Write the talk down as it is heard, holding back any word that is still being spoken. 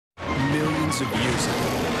of years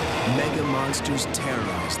ago, mega monsters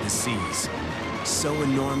terrorized the seas. So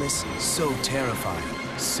enormous, so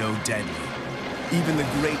terrifying, so deadly. Even the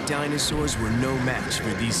great dinosaurs were no match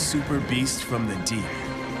for these super beasts from the deep.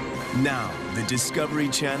 Now, the Discovery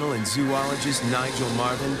Channel and zoologist Nigel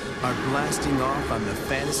Marvin are blasting off on the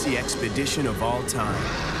fantasy expedition of all time,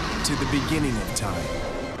 to the beginning of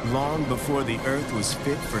time, long before the Earth was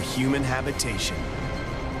fit for human habitation.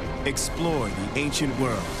 Explore the ancient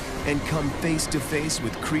world and come face to face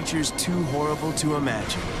with creatures too horrible to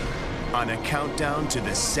imagine, on a countdown to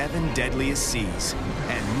the 7 deadliest seas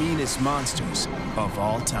and meanest monsters of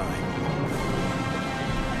all time.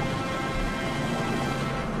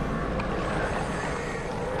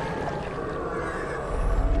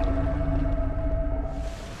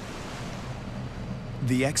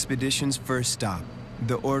 The expedition's first stop,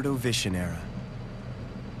 the Ordovician era.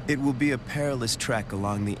 It will be a perilous trek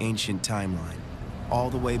along the ancient timeline, all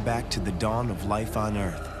the way back to the dawn of life on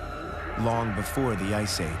Earth, long before the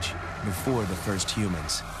Ice Age, before the first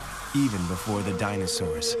humans, even before the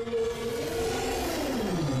dinosaurs.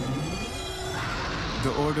 The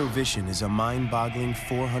Ordovician is a mind-boggling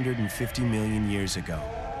 450 million years ago.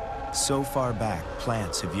 So far back,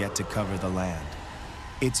 plants have yet to cover the land.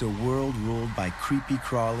 It's a world ruled by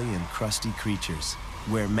creepy-crawly and crusty creatures,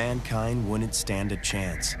 where mankind wouldn't stand a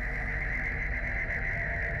chance.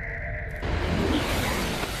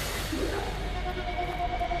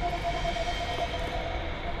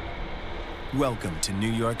 Welcome to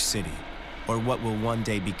New York City, or what will one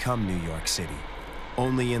day become New York City.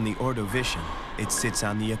 Only in the Ordovician, it sits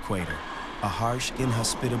on the equator, a harsh,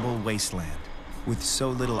 inhospitable wasteland. With so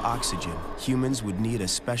little oxygen, humans would need a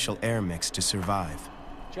special air mix to survive.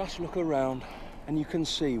 Just look around and you can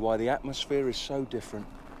see why the atmosphere is so different.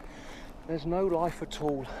 There's no life at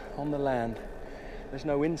all on the land. There's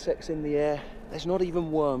no insects in the air. There's not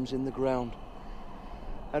even worms in the ground.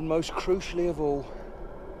 And most crucially of all,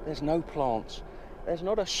 there's no plants. There's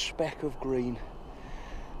not a speck of green.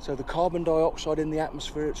 So the carbon dioxide in the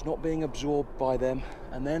atmosphere, it's not being absorbed by them,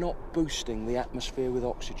 and they're not boosting the atmosphere with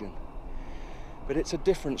oxygen. But it's a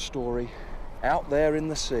different story out there in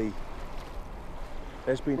the sea.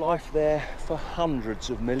 There's been life there for hundreds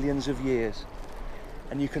of millions of years.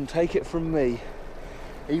 And you can take it from me,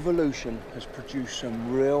 evolution has produced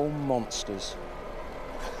some real monsters.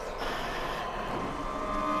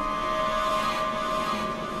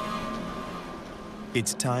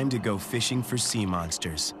 It's time to go fishing for sea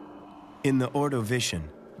monsters. In the Ordovician,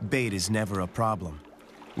 bait is never a problem.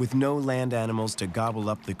 With no land animals to gobble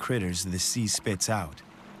up the critters the sea spits out,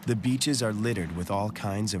 the beaches are littered with all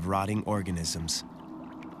kinds of rotting organisms.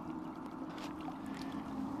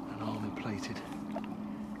 An armor-plated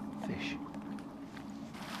fish.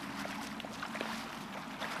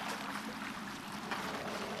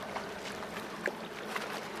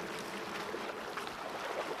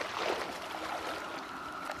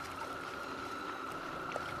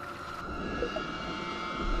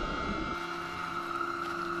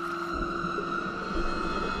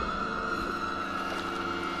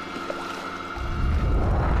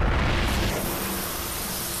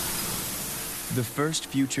 The first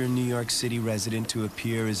future New York City resident to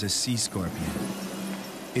appear is a sea scorpion.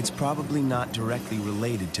 It's probably not directly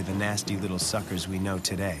related to the nasty little suckers we know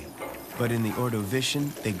today, but in the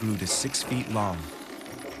Ordovician, they grew to 6 feet long.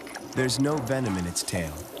 There's no venom in its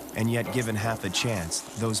tail, and yet given half a chance,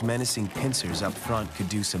 those menacing pincers up front could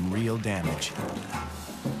do some real damage.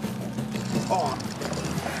 Oh.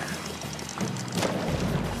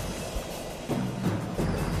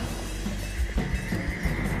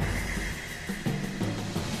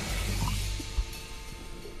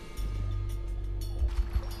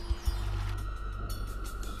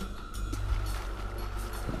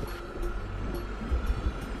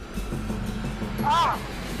 Ah!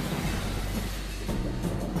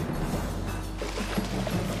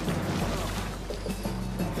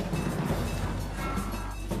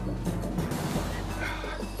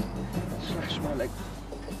 Slashed my leg.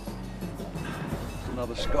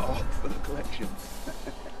 Another scar for the collection.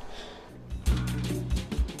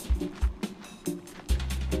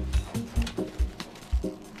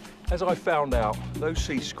 As I found out, those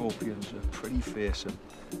sea scorpions are pretty fearsome.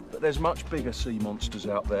 But there's much bigger sea monsters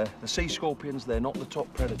out there. The sea scorpions, they're not the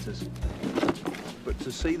top predators. But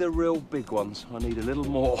to see the real big ones, I need a little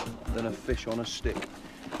more than a fish on a stick.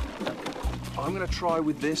 I'm going to try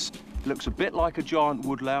with this. It looks a bit like a giant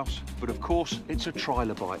woodlouse, but of course it's a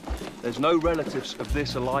trilobite. There's no relatives of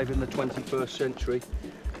this alive in the 21st century.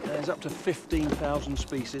 There's up to 15,000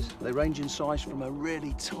 species. They range in size from a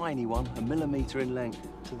really tiny one, 1 millimetre in length,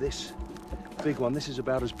 to this big one. This is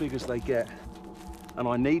about as big as they get. And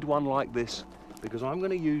I need one like this because I'm going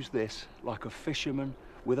to use this like a fisherman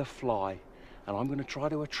with a fly, and I'm going to try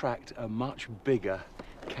to attract a much bigger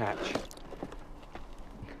catch.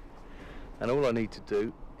 And all I need to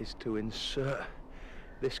do is to insert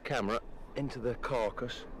this camera into the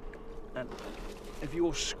carcass, and if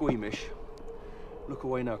you're squeamish, look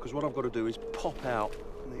away now, because what I've got to do is pop out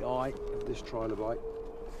the eye of this trilobite.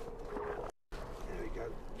 There we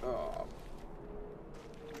go. Oh.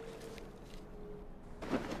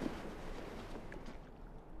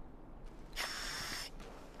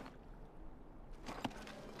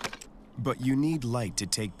 But you need light to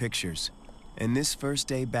take pictures, and this first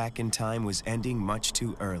day back in time was ending much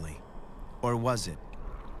too early. Or was it?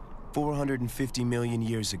 450 million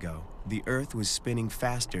years ago, the Earth was spinning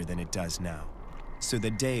faster than it does now, so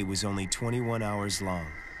the day was only 21 hours long.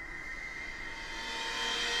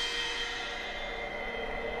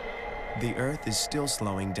 The Earth is still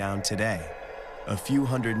slowing down today. A few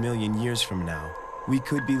 100 million years from now, we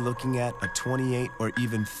could be looking at a 28 or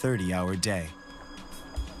even 30-hour day.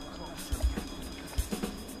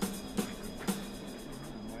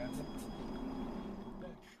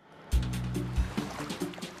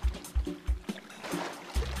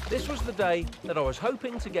 This was the day that I was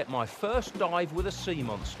hoping to get my first dive with a sea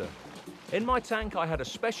monster. In my tank I had a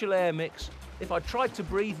special air mix. If I tried to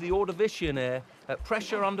breathe the Ordovician air at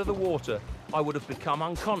pressure under the water, I would have become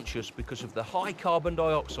unconscious because of the high carbon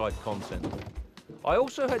dioxide content. I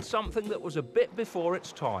also had something that was a bit before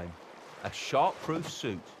its time, a shark-proof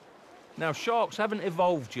suit. Now sharks haven't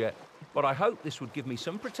evolved yet, but I hope this would give me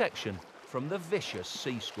some protection from the vicious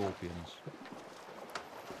sea scorpions.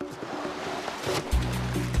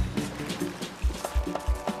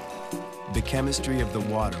 The chemistry of the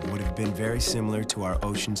water would have been very similar to our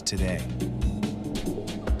oceans today.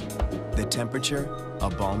 The temperature, a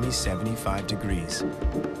balmy 75 degrees.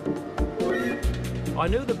 I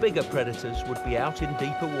knew the bigger predators would be out in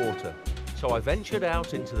deeper water, so I ventured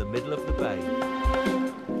out into the middle of the bay.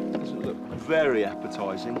 Doesn't look very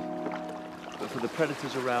appetizing, but for the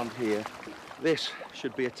predators around here, this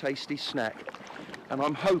should be a tasty snack. And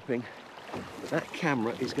I'm hoping that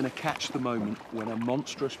camera is going to catch the moment when a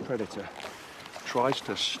monstrous predator tries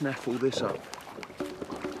to snaffle this up.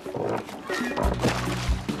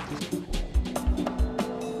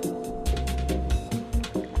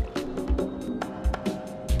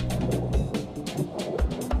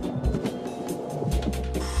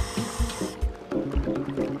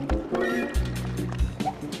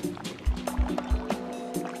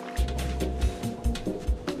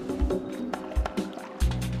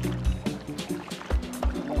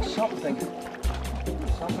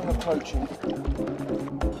 Something approaching.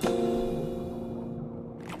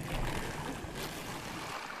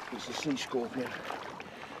 It's a sea scorpion.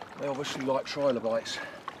 They obviously like trilobites.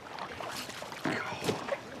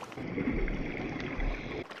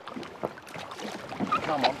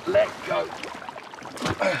 Come on, let go.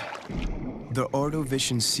 The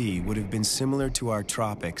Ordovician Sea would have been similar to our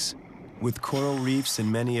tropics, with coral reefs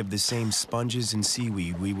and many of the same sponges and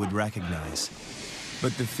seaweed we would recognize.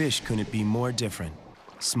 But the fish couldn't be more different.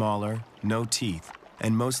 Smaller, no teeth,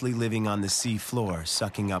 and mostly living on the sea floor,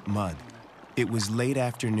 sucking up mud. It was late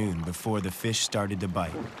afternoon before the fish started to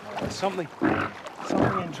bite. There's something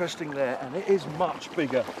interesting there, and it is much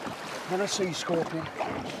bigger than a sea scorpion.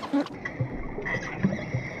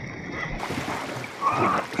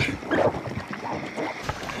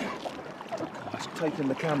 It's taken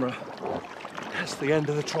the camera. That's the end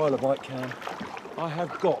of the trilobite cam. I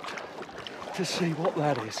have got to see what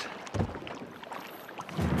that is.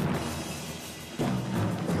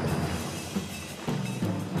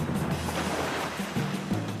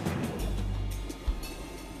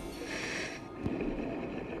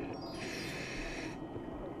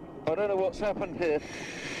 I don't know what's happened here,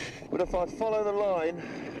 but if I follow the line,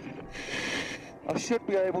 I should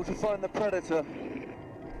be able to find the predator.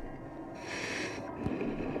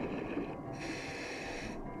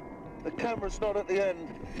 The camera's not at the end,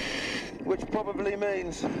 which probably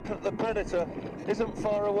means that the predator isn't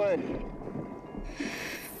far away.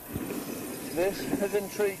 This is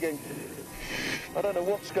intriguing. I don't know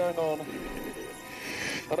what's going on.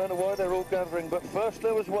 I don't know why they're all gathering, but first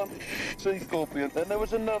there was one sea scorpion, then there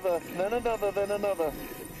was another, then another, then another.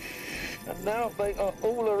 And now they are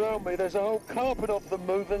all around me. There's a whole carpet of them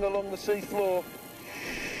moving along the sea floor.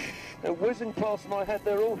 They're whizzing past my head.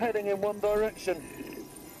 They're all heading in one direction.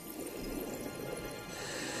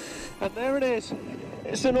 And there it is.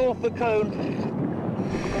 It's an orthocone.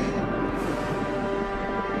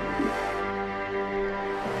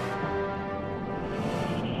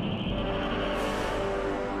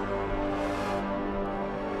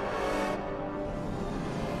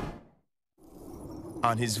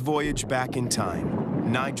 On his voyage back in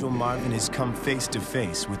time, Nigel Marven has come face to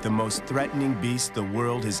face with the most threatening beast the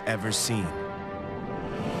world has ever seen.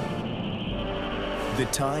 The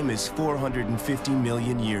time is 450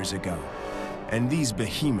 million years ago, and these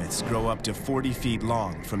behemoths grow up to 40 feet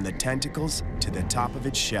long from the tentacles to the top of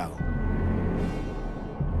its shell.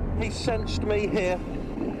 He sensed me here,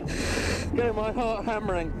 getting my heart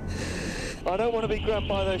hammering. I don't want to be grabbed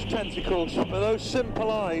by those tentacles, but those simple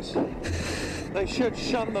eyes, they should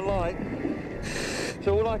shun the light.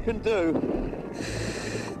 So all I can do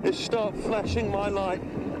is start flashing my light,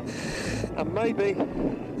 and maybe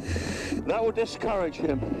that will discourage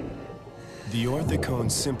him. The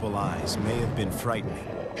orthocone's simple eyes may have been frightening,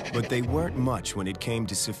 but they weren't much when it came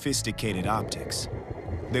to sophisticated optics.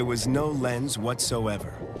 There was no lens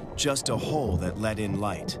whatsoever, just a hole that let in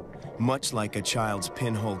light, much like a child's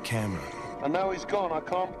pinhole camera. And now he's gone, I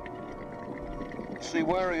can't see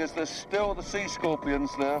where he is. There's still the sea scorpions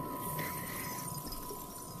there.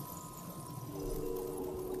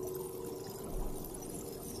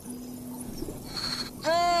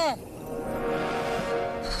 There!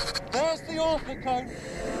 There's the orthocone.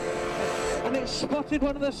 And it's spotted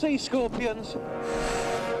one of the sea scorpions.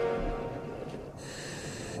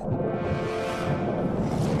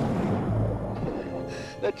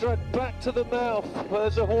 They're dragged back to the mouth where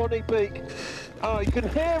there's a horny beak. Oh, you can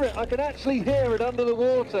hear it. I can actually hear it under the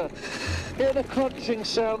water. Hear the crunching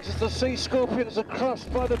sounds as the sea scorpions are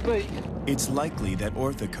crushed by the beak. It's likely that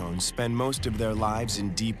orthocones spend most of their lives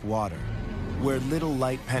in deep water, where little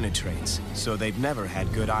light penetrates, so they've never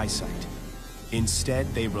had good eyesight. Instead,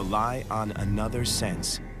 they rely on another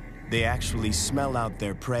sense. They actually smell out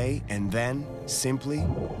their prey and then simply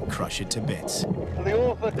crush it to bits. The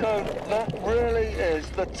orthocone, that really is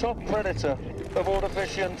the top predator of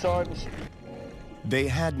Ordovician times. They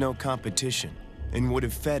had no competition and would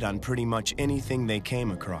have fed on pretty much anything they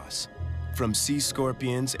came across, from sea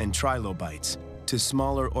scorpions and trilobites to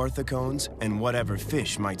smaller orthocones and whatever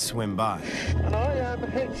fish might swim by. And I am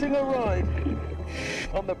hitching a ride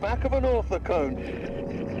on the back of an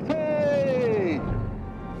orthocone. Hey!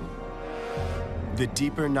 The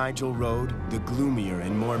deeper Nigel rode, the gloomier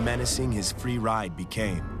and more menacing his free ride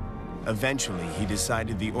became. Eventually, he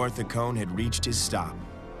decided the orthocone had reached his stop.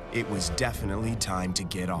 It was definitely time to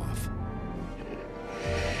get off.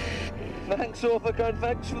 Thanks, orthocone.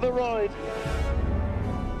 Thanks for the ride.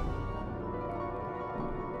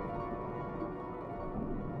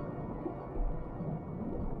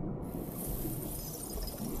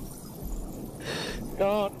 Go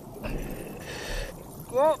on.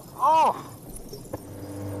 Get off!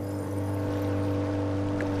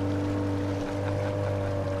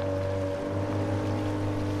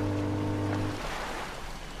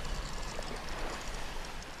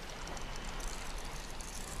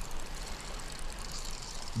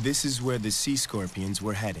 This is where the sea scorpions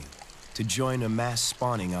were heading, to join a mass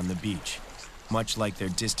spawning on the beach, much like their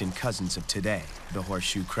distant cousins of today, the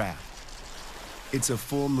horseshoe crab. It's a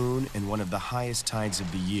full moon and one of the highest tides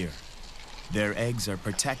of the year. Their eggs are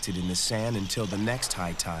protected in the sand until the next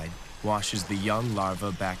high tide washes the young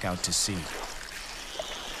larvae back out to sea.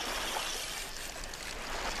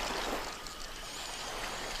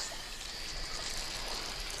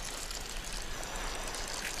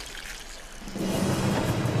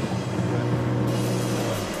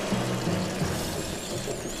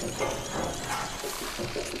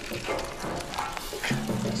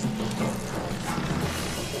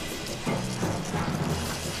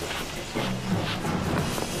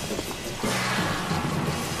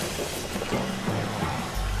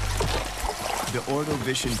 The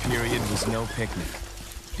Ordovician period was no picnic.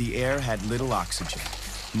 The air had little oxygen,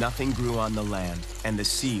 nothing grew on the land, and the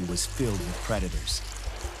sea was filled with predators.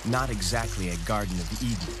 Not exactly a Garden of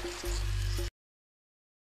Eden.